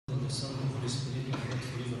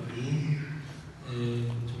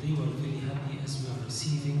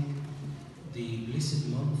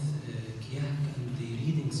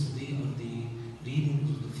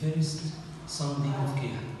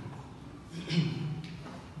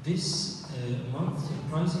This month,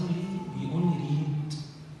 surprisingly, we only read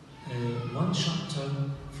one chapter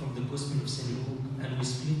from the Gospel of St. Luke, and we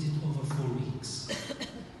split it over 4 weeks.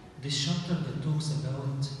 This chapter that talks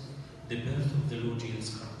about the birth of the Lord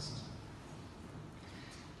Jesus Christ.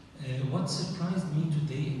 What surprised me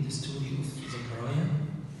today in the story of Zechariah,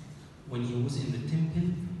 when he was in the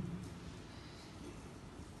temple,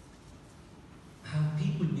 how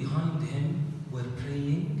people behind him were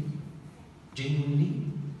praying genuinely.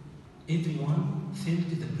 Everyone felt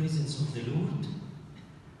the presence of the Lord,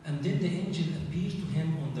 and then the angel appeared to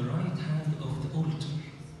him on the right hand of the altar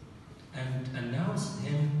and announced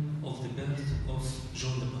him of the birth of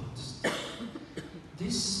John the Baptist.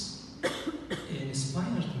 This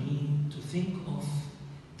inspired me to think of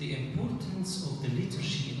the importance of the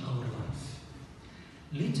liturgy in our life.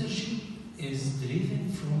 Liturgy is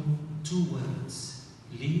derived from 2 words,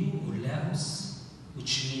 leo or laos,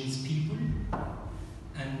 which means people,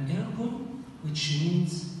 and ergon, which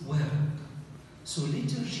means work. So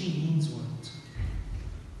liturgy means what?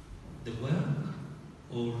 The work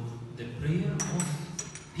or the prayer of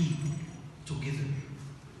people together.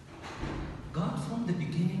 God from the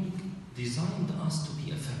beginning designed us to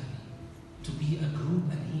be a family, to be a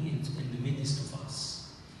group, and He is in the midst of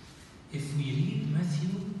us. If we read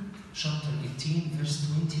Matthew chapter 18, verse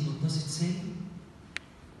 20, what does it say?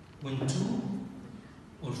 When 2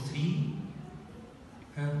 or 3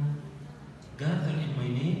 gather in my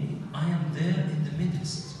name, I am there in the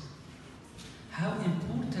midst. How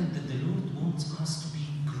important that the Lord wants us to be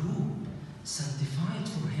group, sanctified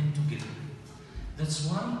for Him together. That's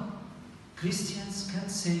why Christians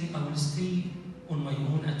can't say, I will stay on my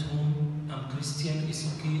own at home, I'm Christian, it's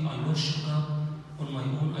okay, I worship God on my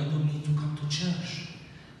own, I don't need to come to church.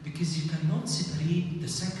 Because you cannot separate the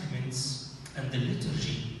sacraments and the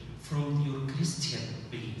liturgy from your Christian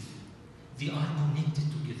belief. They are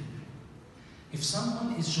connected together. If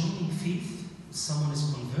someone is joining faith, someone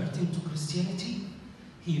is converting to Christianity,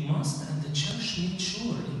 he must, and the church made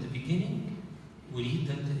sure in the beginning, we read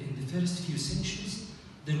that in the first few centuries,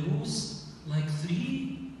 there was like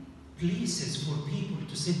 3 places for people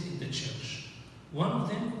to sit in the church. One of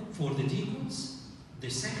them for the deacons, the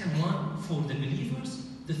second one for the believers,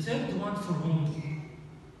 the third one for whom?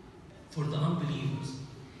 For the unbelievers.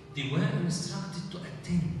 They were instructed to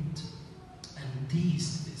attend and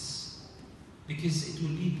taste this, because it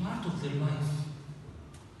will be part of their life.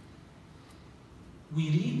 We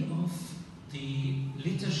read of the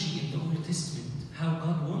liturgy in the Old Testament, how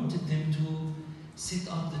God wanted them to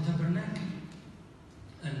set up the tabernacle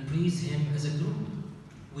and praise Him as a group.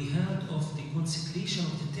 We heard of the consecration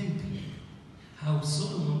of the temple, how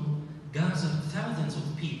Solomon gathered thousands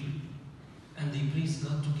of people and they praised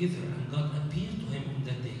God together, and God appeared to him on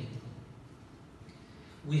that day.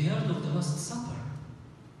 We heard of the Last Supper.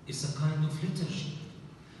 It's a kind of liturgy.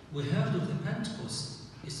 We heard of the Pentecost.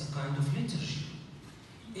 It's a kind of liturgy.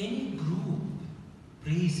 Any group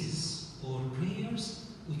praises or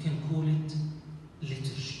prayers, we can call it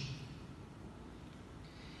liturgy.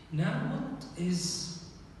 Now,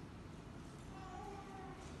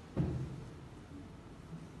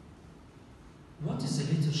 what is the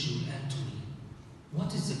liturgy will add to me?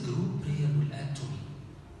 What is the group prayer will add to me?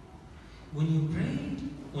 When you pray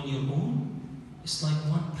on your own, it's like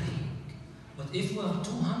one praying. But if we are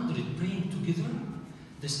 200 praying together,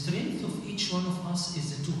 the strength of each one of us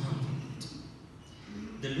is the 200.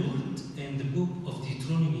 The Lord in the book of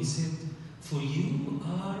Deuteronomy said, for you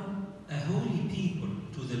are a holy people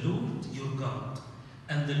to the Lord your God,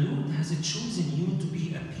 and the Lord has chosen you to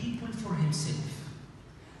be a people for Himself.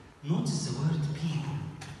 Notice the word people.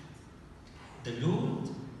 The Lord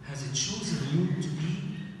has chosen you to be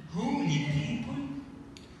holy people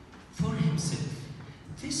for Himself.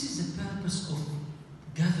 This is the purpose of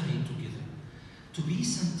gathering together. To be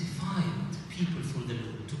sanctified people for the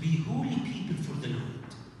Lord. To be holy people for the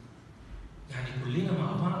Lord. يعني كلنا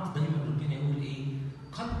مع بعض دايما ربنا يقول إيه؟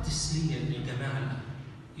 قدس لي الجماعة.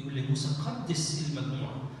 يقول لموسى قدس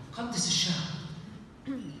المجموعة. قدس الشعب.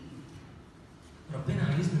 ربنا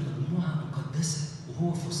عايزنا مجموعة مقدسة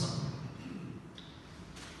وهو في وسطنا.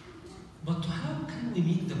 But how can we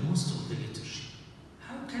make the most of the liturgy?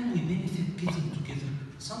 How can we benefit getting together?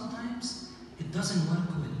 Sometimes it doesn't work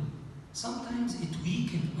well. Sometimes it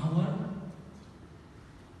weakens our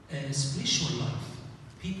spiritual life.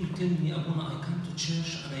 People tell me, Abuna, I come to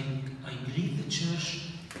church and I leave the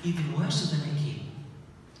church even worse than I came.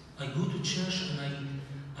 I go to church and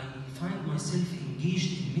I find myself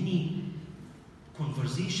engaged in many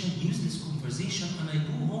conversation, useless conversation, and I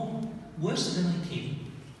go home worse than I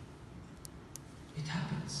came. It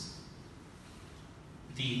happens.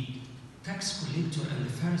 The tax collector and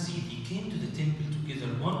the Pharisee, they came to the temple together.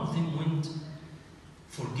 One of them went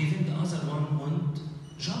forgiven, the other one went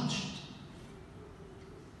judged.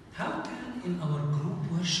 How can in our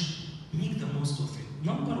group worship make the most of it?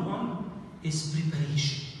 Number one is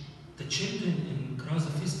preparation. The children in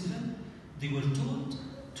Graza Festival, they were taught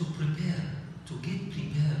to prepare, to get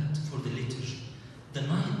prepared for the liturgy the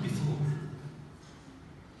night before.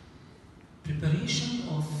 Preparation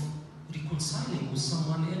of reconciling with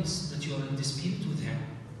someone else that you are in dispute with him.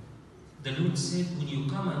 The Lord said, when you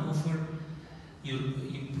come and offer, you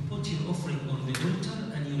put your offering on the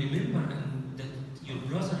altar and you remember that your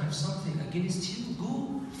brother has something against you,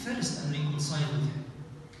 go first and reconcile with him.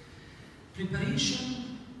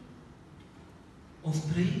 Preparation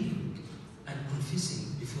of praying and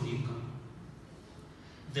confessing before you come.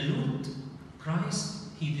 The Lord Christ,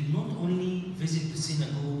 he did not only visit the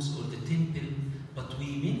synagogues or the temple, but we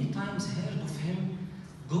many times heard of him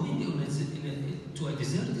going to a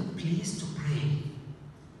deserted place to pray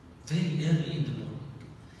very early in the morning.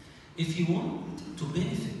 If you want to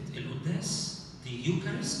benefit El Qudus, the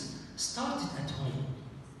Eucharist, start it at home.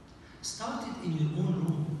 Start it in your own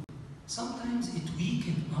room. Sometimes it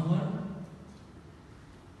weakens our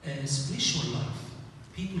spiritual life.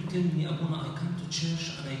 People tell me, Abuna, I come to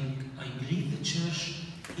church and I believe the church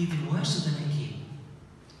even worse than I came.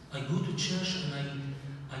 I go to church and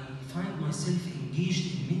I find myself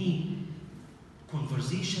engaged in many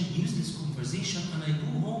conversation, useless conversation, and I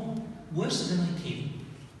go home worse than I came.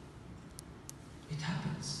 It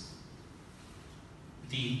happens.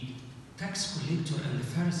 The tax collector and the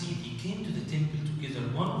Pharisee, they came to the temple together.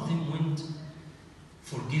 One of them went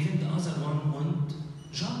forgiven, the other one went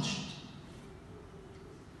judged.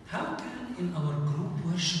 How can in our group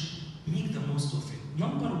worship make the most of it?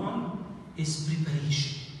 Number one is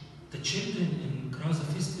preparation. The children in Graza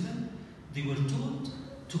Festival, they were taught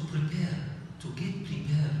to prepare, to get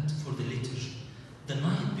prepared for the liturgy the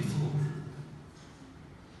night before.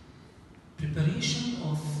 Preparation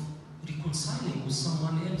of reconciling with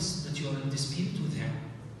someone else that you are in dispute with him.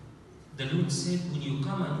 The Lord said, when you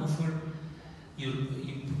come and offer, you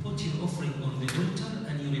put your offering on the altar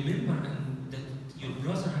and you remember that your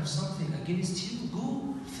brother has something against you,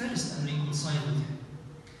 go first and reconcile with him.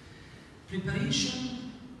 Preparation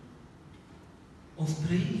of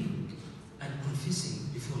praying and confessing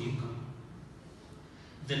before you come.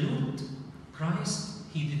 The Lord Christ,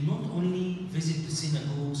 he did not only visit the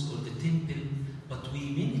synagogues or the temple, but we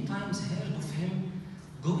many times heard of him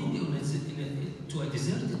going to a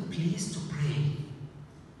deserted place to pray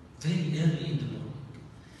very early in the morning.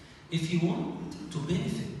 If you want to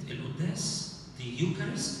benefit El Qudus, the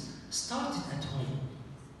Eucharist, start it at home.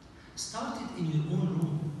 Start it in your own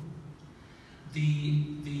room.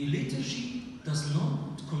 The liturgy does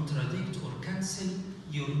not contradict or cancel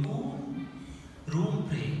your own room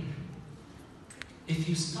prayer. If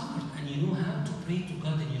you start and you know how to pray to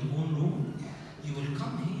God in your own room, you will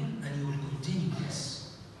come here and you will continue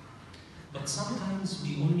this. But sometimes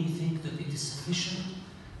we only think that it is sufficient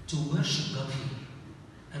to worship God here.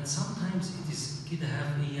 And sometimes it is كده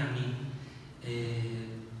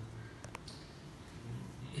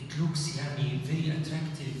it looks very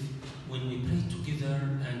attractive when we pray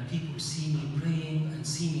together and people see me praying and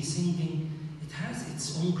see me singing. It has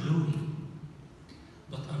its own glory.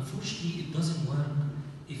 But unfortunately, it doesn't work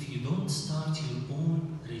if you don't start your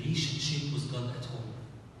own relationship with God at home.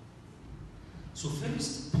 So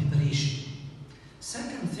first, preparation.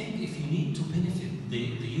 Second thing, if you need to benefit the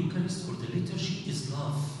Eucharist or the liturgy, is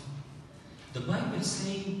love. The Bible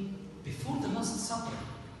says, before the Last Supper,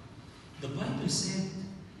 the Bible said,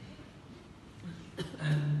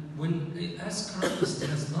 and as Christ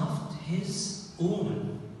has loved his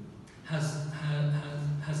own,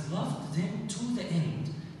 has loved them to the end.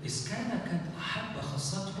 إذ كان قد أحب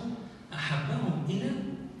خاصته أحبهم إلى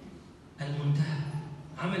المنتهى.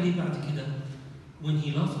 عمل إيه بعد كده؟ When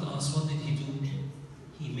he loved us, what did he do?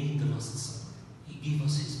 He made the Last Supper. He gave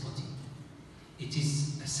us his body. It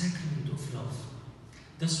is a sacrament of love.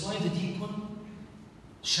 That's why the deacon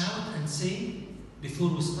shout and say, before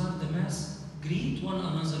we start the Mass, greet one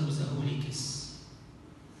another with a holy kiss.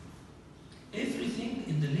 Everything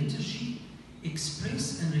in the liturgy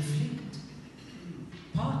express and reflect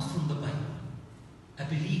part from the Bible, a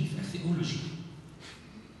belief, a theology.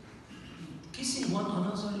 Kissing one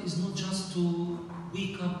another is not just to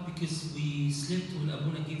wake up because we slept when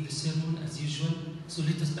Abuna gave the sermon as usual, so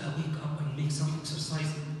let us wake up and make some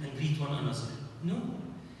exercise and greet one another. No,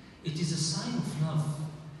 it is a sign of love.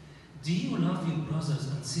 Do you love your brothers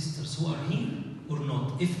and sisters who are here or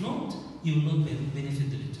not? If not, you will not benefit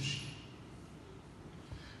the liturgy.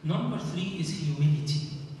 Number 3 is humility.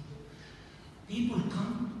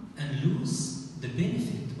 lose the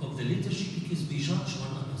benefit of the liturgy because we judge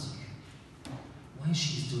one another. Why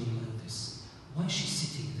she's doing like this? Why she's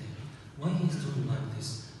sitting there? Why he's doing like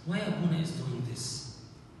this? Why Abuna is doing this?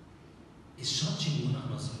 Is judging one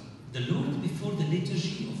another. The Lord, before the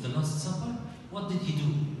liturgy of the Last Supper, what did he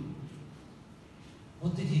do?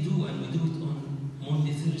 What did he do? And we do it on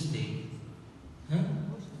Monday, Thursday. Huh?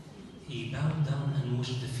 He bowed down and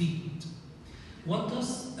washed the feet. What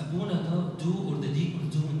does Abuna do or the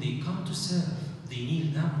deacons do when they come to serve? They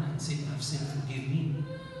kneel down and say, I've sinned, forgive me.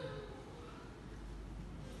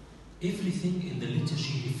 Everything in the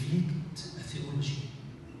liturgy reflects a theology.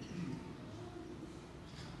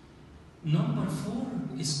 Number 4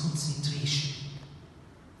 is concentration.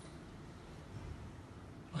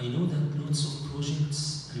 I know that lots of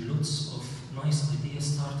projects and lots of nice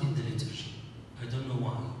ideas start in the liturgy. I don't know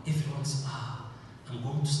why. Everyone's, I'm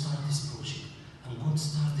going to start this project. I'm going to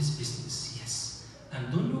start this business, yes.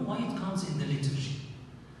 And don't know why it comes in the liturgy.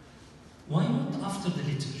 Why not after the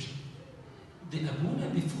liturgy? The Abuna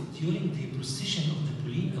before, during the procession of the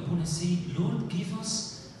Pauline, Abuna said, Lord, give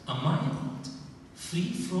us a mind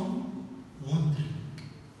free from wandering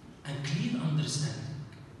and clear understanding.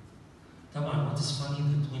 Taban, what is funny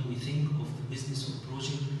that when we think of the business or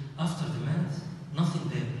project, after the Mass, nothing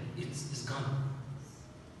there, it's gone.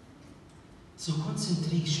 So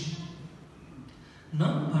concentration.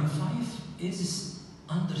 Number 5 is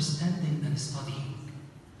understanding and studying.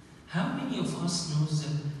 How many of us knows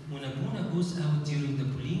that when Abuna goes out during the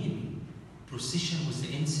Pauline procession with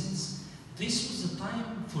the incense, this was a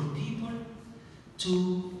time for people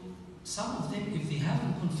to, some of them, if they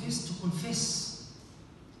haven't confessed, to confess.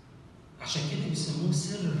 عشان كده بيسموه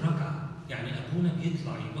سر الرجعة. يعني أبونا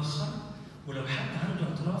بيطلع يبخر ولو حد عنده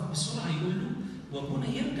اعتراف بسرعة يقول له وأبونا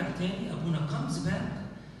يرجع تاني. أبونا comes back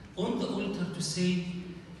on the altar to say,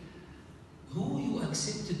 who you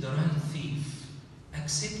accepted the right thief,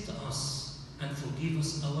 accept us and forgive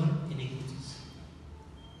us our iniquities.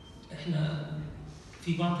 احنا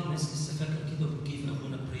في بعض الناس لسه فاكره كده وبتجيب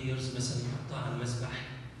أبونا prayers مثلا يحطها على المسبح.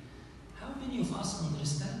 How many of us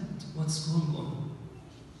understand what's going on?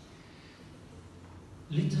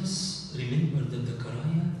 Let us remember that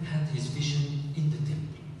Zechariah had his vision in the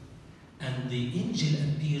temple, and the angel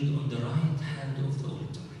appeared on the right hand of the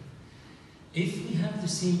altar. If we have the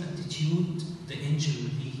same attitude, the angel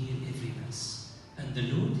will be here every Mass, and the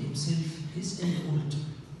Lord himself is in the altar.